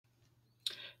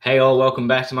Hey all, welcome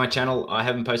back to my channel. I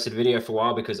haven't posted a video for a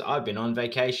while because I've been on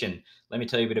vacation. Let me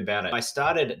tell you a bit about it. I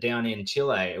started down in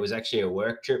Chile. It was actually a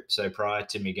work trip, so prior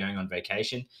to me going on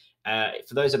vacation.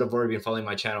 For those that have already been following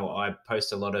my channel, I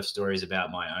post a lot of stories about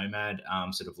my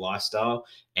OMAD sort of lifestyle,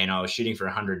 and I was shooting for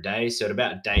 100 days. So at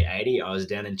about day 80, I was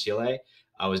down in Chile.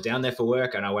 I was down there for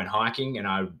work and I went hiking and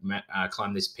I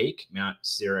climbed this peak, Mount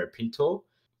Cerro Pinto.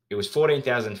 It was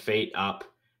 14,000 feet up.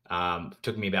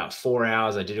 Took me about 4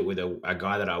 hours. I did it with a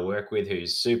guy that I work with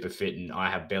who's super fit, and I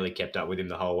have barely kept up with him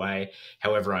the whole way.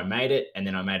 However, I made it, and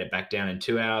then I made it back down in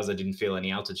 2 hours. I didn't feel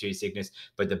any altitude sickness.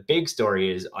 But the big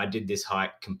story is I did this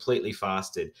hike completely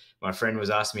fasted. My friend was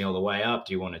asking me all the way up,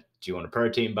 do you want a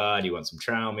protein bar? Do you want some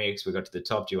trail mix? We got to the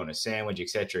top. Do you want a sandwich,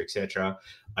 etc., etc.?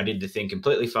 I did the thing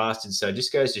completely fasted. So it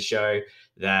just goes to show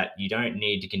that you don't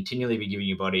need to continually be giving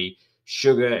your body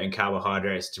sugar and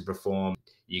carbohydrates to perform.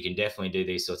 You can definitely do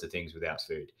these sorts of things without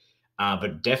food.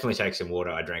 But definitely take some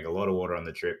water. I drank a lot of water on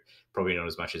the trip, probably not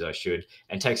as much as I should.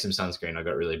 And take some sunscreen. I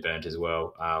got really burnt as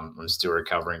well. I'm still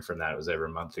recovering from that. It was over a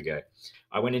month ago.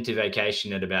 I went into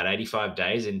vacation at about 85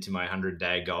 days into my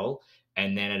 100-day goal.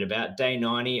 And then at about day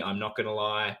 90, I'm not going to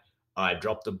lie, I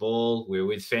dropped the ball. We were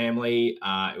with family.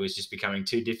 It was just becoming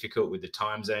too difficult with the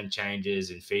time zone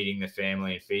changes and feeding the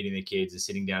family and feeding the kids and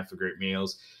sitting down for group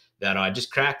meals, that I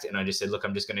just cracked, and I just said, look,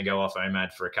 I'm just going to go off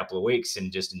OMAD for a couple of weeks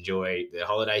and just enjoy the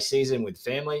holiday season with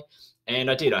family. And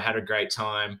I did. I had a great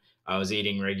time. I was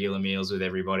eating regular meals with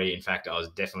everybody. In fact, I was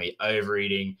definitely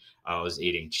overeating. I was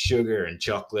eating sugar and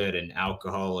chocolate and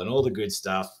alcohol and all the good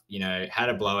stuff. Had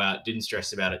a blowout, didn't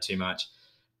stress about it too much.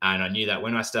 And I knew that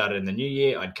when I started in the new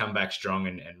year, I'd come back strong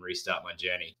and restart my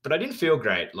journey. But I didn't feel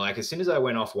great. Like, as soon as I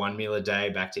went off one meal a day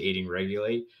back to eating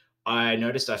regularly, I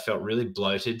noticed I felt really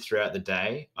bloated throughout the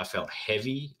day. I felt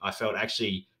heavy. I felt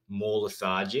actually more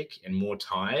lethargic and more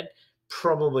tired,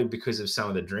 probably because of some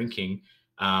of the drinking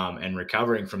and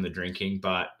recovering from the drinking.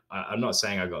 But I'm not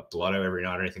saying I got blotto every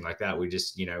night or anything like that. We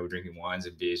just, we're drinking wines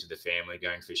and beers with the family,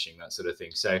 going fishing, that sort of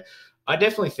thing. So I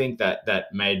definitely think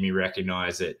that made me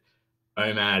recognize that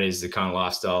OMAD is the kind of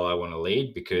lifestyle I want to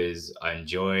lead, because I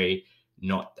enjoy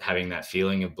not having that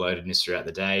feeling of bloatedness throughout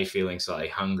the day, feeling slightly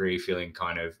hungry, feeling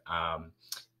kind of,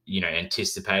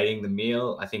 anticipating the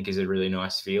meal, I think is a really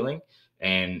nice feeling.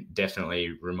 And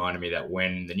definitely reminded me that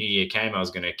when the new year came, I was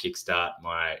going to kickstart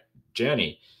my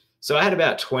journey. So I had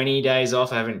about 20 days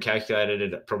off. I haven't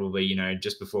calculated it, probably,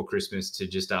 just before Christmas to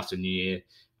just after New Year.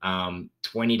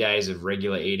 20 days of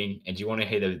regular eating. And do you want to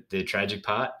hear the tragic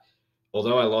part?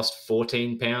 Although I lost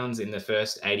 14 pounds in the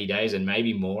first 80 days and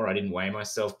maybe more, I didn't weigh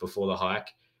myself before the hike.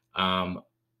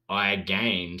 I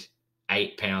gained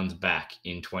 8 pounds back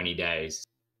in 20 days.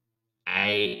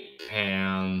 8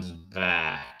 pounds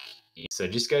back. So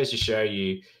it just goes to show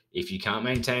you, if you can't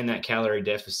maintain that calorie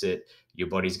deficit, your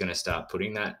body's going to start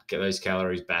putting those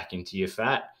calories back into your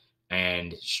fat,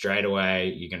 and straight away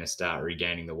you're going to start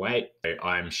regaining the weight.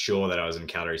 I'm sure that I was in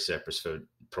calorie surplus for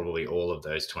probably all of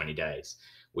those 20 days,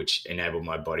 which enabled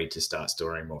my body to start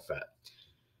storing more fat.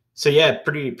 So yeah,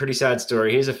 pretty sad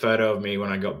story. Here's a photo of me when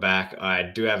I got back. I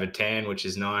do have a tan, which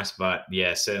is nice, but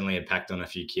yeah, certainly it packed on a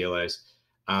few kilos.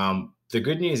 The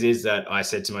good news is that I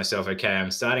said to myself, okay,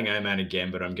 I'm starting OMAD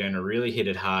again, but I'm going to really hit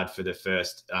it hard for the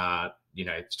first,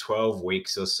 12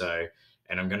 weeks or so.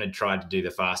 And I'm going to try to do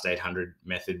the Fast 800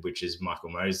 method, which is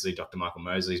Dr. Michael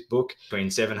Mosley's book,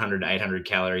 between 700 to 800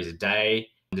 calories a day.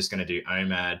 I'm just going to do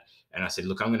OMAD. And I said,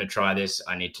 look, I'm going to try this.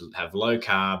 I need to have low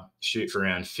carb, shoot for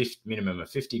around minimum of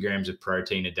 50 grams of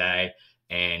protein a day,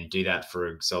 and do that for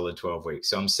a solid 12 weeks.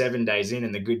 So I'm 7 days in.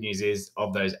 And the good news is,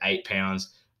 of those 8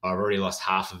 pounds, I've already lost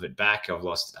half of it back. I've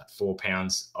lost 4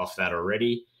 pounds off that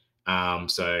already.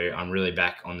 So I'm really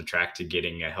back on the track to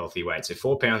getting a healthy weight. So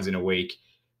 4 pounds in a week,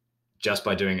 just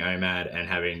by doing OMAD and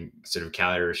having sort of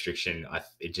calorie restriction,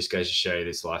 it just goes to show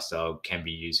this lifestyle can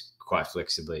be used quite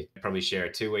flexibly. I'll probably share a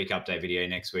 2-week update video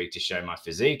next week to show my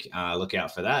physique. Look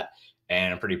out for that.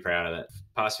 And I'm pretty proud of that.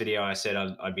 Past video, I said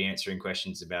I'd be answering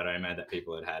questions about OMAD that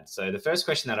people had. So the first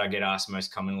question that I get asked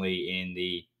most commonly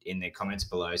in the comments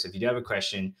below. So if you do have a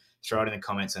question, throw it in the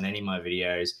comments on any of my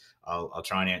videos. I'll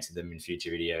try and answer them in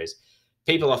future videos.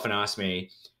 People often ask me,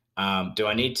 do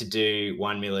I need to do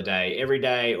one meal a day every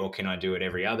day, or can I do it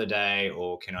every other day,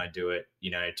 or can I do it,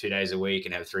 2 days a week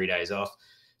and have 3 days off?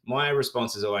 My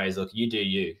response is always, look, you do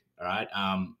you. All right.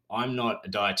 I'm not a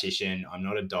dietitian. I'm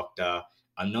not a doctor.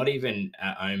 I'm not even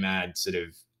an OMAD sort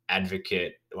of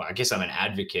advocate. Well, I guess I'm an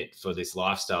advocate for this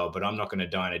lifestyle, but I'm not going to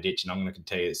die in a ditch. And I'm going to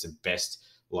tell you it's the best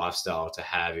lifestyle to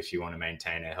have if you want to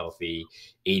maintain a healthy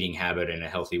eating habit and a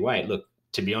healthy weight. Look,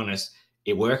 to be honest,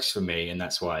 it works for me, and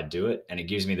that's why I do it. And it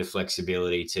gives me the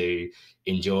flexibility to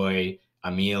enjoy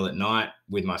a meal at night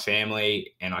with my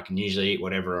family, and I can usually eat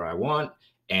whatever I want,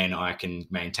 and I can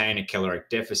maintain a caloric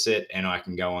deficit, and I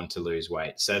can go on to lose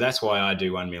weight. So that's why I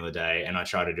do one meal a day, and I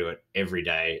try to do it every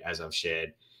day, as I've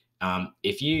shared.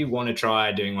 If you want to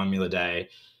try doing one meal a day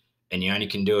and you only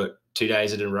can do it 2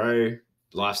 days in a row,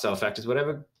 lifestyle factors,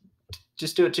 whatever,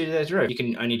 just do it 2 days in a row. You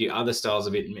can only do other styles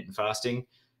of intermittent fasting,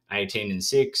 18 and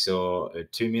 6 or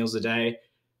 2 meals a day.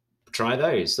 Try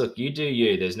those. Look, you do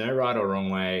you. There's no right or wrong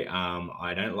way.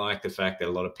 I don't like the fact that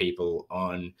a lot of people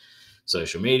on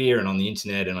social media and on the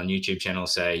internet and on YouTube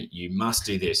channels say you must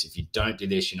do this. If you don't do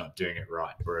this, you're not doing it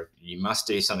right. Or you must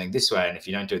do something this way, and if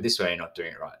you don't do it this way, you're not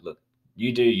doing it right. Look,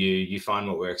 you do you. You find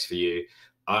what works for you.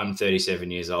 I'm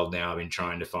 37 years old now. I've been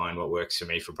trying to find what works for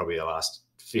me for probably the last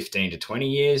 15 to 20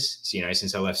 years,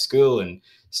 since I left school and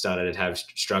started to have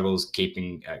struggles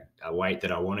keeping a weight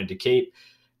that I wanted to keep.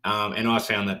 And I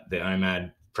found that the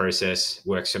OMAD process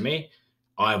works for me.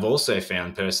 I've also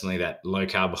found personally that low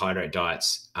carbohydrate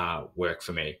diets work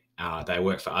for me. They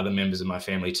work for other members of my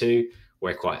family too.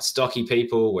 We're quite stocky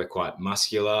people, we're quite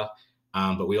muscular,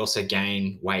 but we also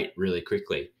gain weight really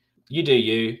quickly. You do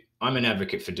you. I'm an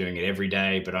advocate for doing it every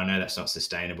day, but I know that's not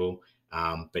sustainable.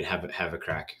 But have a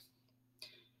crack.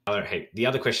 Hey, the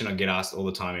other question I get asked all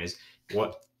the time is,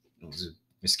 what? There's a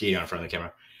mosquito in front of the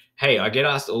camera. Hey, I get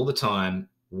asked all the time,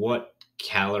 what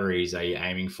calories are you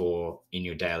aiming for in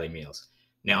your daily meals?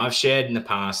 Now, I've shared in the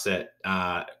past that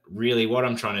really what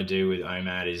I'm trying to do with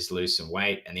OMAD is lose some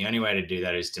weight, and the only way to do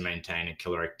that is to maintain a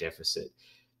caloric deficit.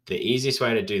 The easiest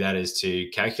way to do that is to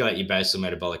calculate your basal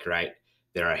metabolic rate.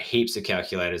 There are heaps of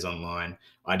calculators online.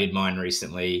 I did mine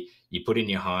recently. You put in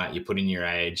your height, you put in your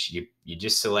age, you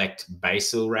just select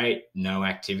basal rate, no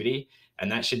activity, and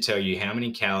that should tell you how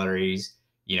many calories,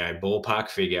 ballpark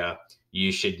figure,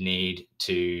 you should need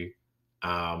to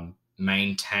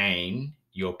maintain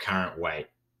your current weight.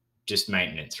 Just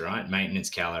maintenance, right? Maintenance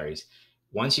calories.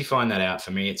 Once you find that out,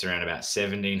 for me, it's around about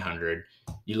 1,700.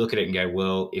 You look at it and go,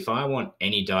 well, if I want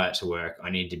any diet to work, I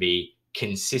need to be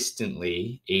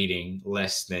consistently eating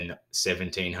less than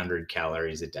 1,700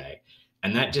 calories a day.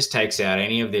 And that just takes out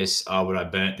any of this, but I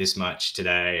burnt this much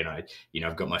today, and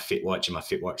I've got my fit watch, and my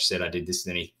fit watch said I did this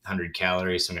many 100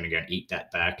 calories, so I'm going to go and eat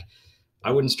that back.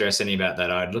 I wouldn't stress any about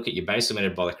that. I'd look at your basal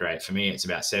metabolic rate. For me, it's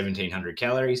about 1,700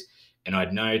 calories, and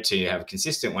I'd know to have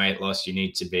consistent weight loss, you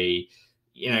need to be,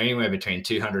 anywhere between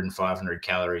 200 and 500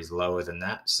 calories lower than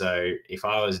that. So if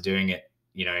I was doing it,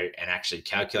 and actually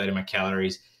calculating my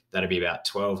calories, that'd be about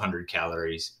 1,200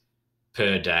 calories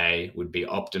per day would be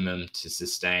optimum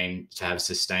to have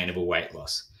sustainable weight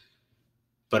loss.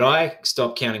 But I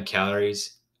stopped counting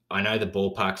calories. I know the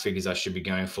ballpark figures I should be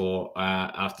going for.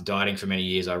 After dieting for many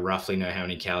years, I roughly know how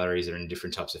many calories are in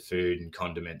different types of food and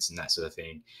condiments and that sort of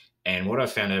thing. And what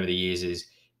I've found over the years is,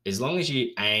 as long as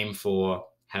you aim for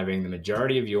having the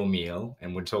majority of your meal,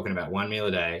 and we're talking about one meal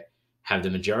a day, have the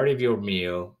majority of your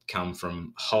meal come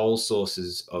from whole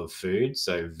sources of food,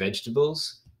 so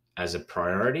vegetables as a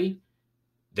priority.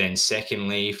 Then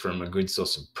secondly, from a good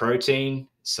source of protein,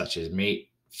 such as meat,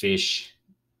 fish,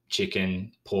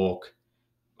 chicken, pork.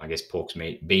 I guess pork's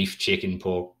meat, beef, chicken,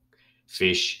 pork,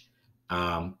 fish.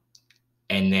 And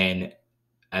then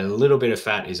a little bit of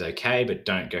fat is okay, but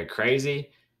don't go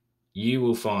crazy. You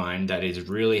will find that it's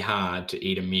really hard to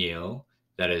eat a meal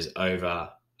that is over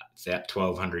that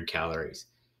 1,200 calories.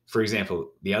 For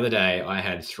example, the other day I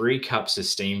had 3 cups of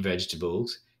steamed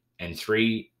vegetables and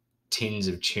 3 tins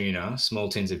of tuna, small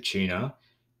tins of tuna,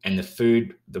 and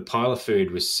the pile of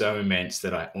food was so immense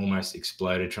that I almost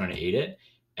exploded trying to eat it.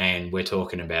 And we're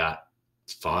talking about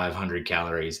 500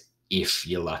 calories if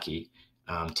you're lucky.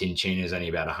 Tin tuna is only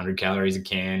about 100 calories a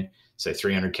can, so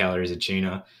 300 calories of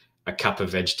tuna. A cup of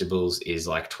vegetables is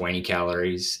like 20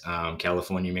 calories.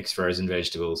 California mixed frozen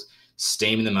vegetables.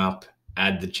 Steam them up,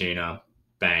 add the tuna,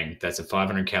 bang, that's a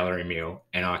 500 calorie meal.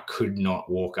 And I could not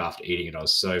walk after eating it. I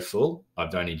was so full.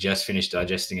 I've only just finished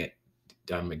digesting it.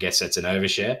 I guess that's an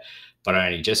overshare, but I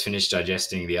only just finished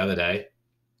digesting the other day,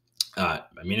 a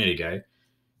minute ago.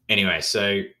 Anyway,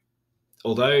 so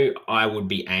although I would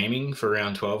be aiming for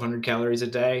around 1,200 calories a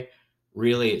day,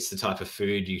 really it's the type of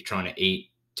food you're trying to eat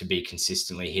to be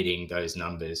consistently hitting those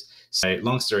numbers. So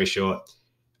long story short,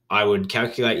 I would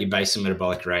calculate your basal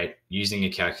metabolic rate using a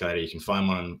calculator. You can find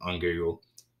one on Google.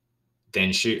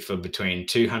 Then shoot for between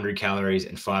 200 calories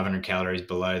and 500 calories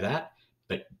below that,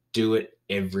 but do it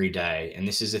every day. And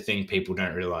this is a thing people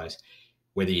don't realize.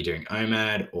 Whether you're doing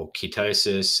OMAD or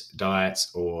ketosis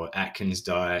diets or Atkins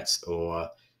diets or,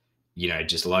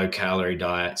 just low calorie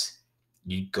diets,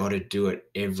 you got to do it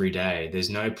every day. There's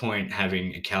no point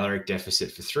having a caloric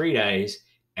deficit for 3 days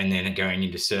and then going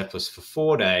into surplus for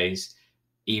 4 days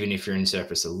even if you're in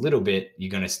surplus a little bit, you're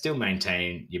going to still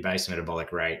maintain your base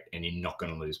metabolic rate and you're not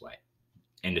going to lose weight.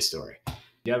 End of story. If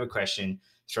you have a question,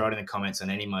 throw it in the comments on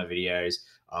any of my videos.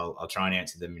 I'll try and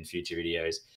answer them in future videos.